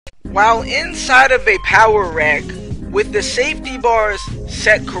While inside of a power rack, with the safety bars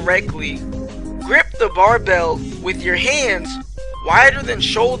set correctly, grip the barbell with your hands wider than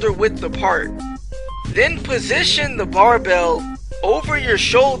shoulder width apart. Then position the barbell over your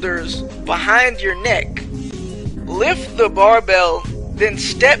shoulders behind your neck. Lift the barbell, then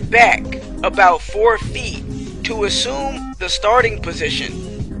step back about 4 feet to assume the starting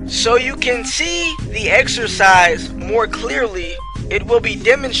position. So you can see the exercise more clearly, it will be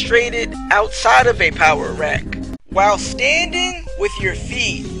demonstrated outside of a power rack. While standing with your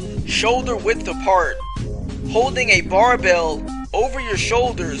feet shoulder width apart, holding a barbell over your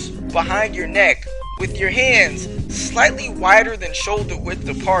shoulders behind your neck with your hands slightly wider than shoulder width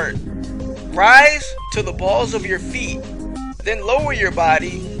apart, rise to the balls of your feet, then lower your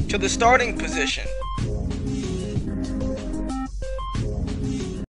body to the starting position.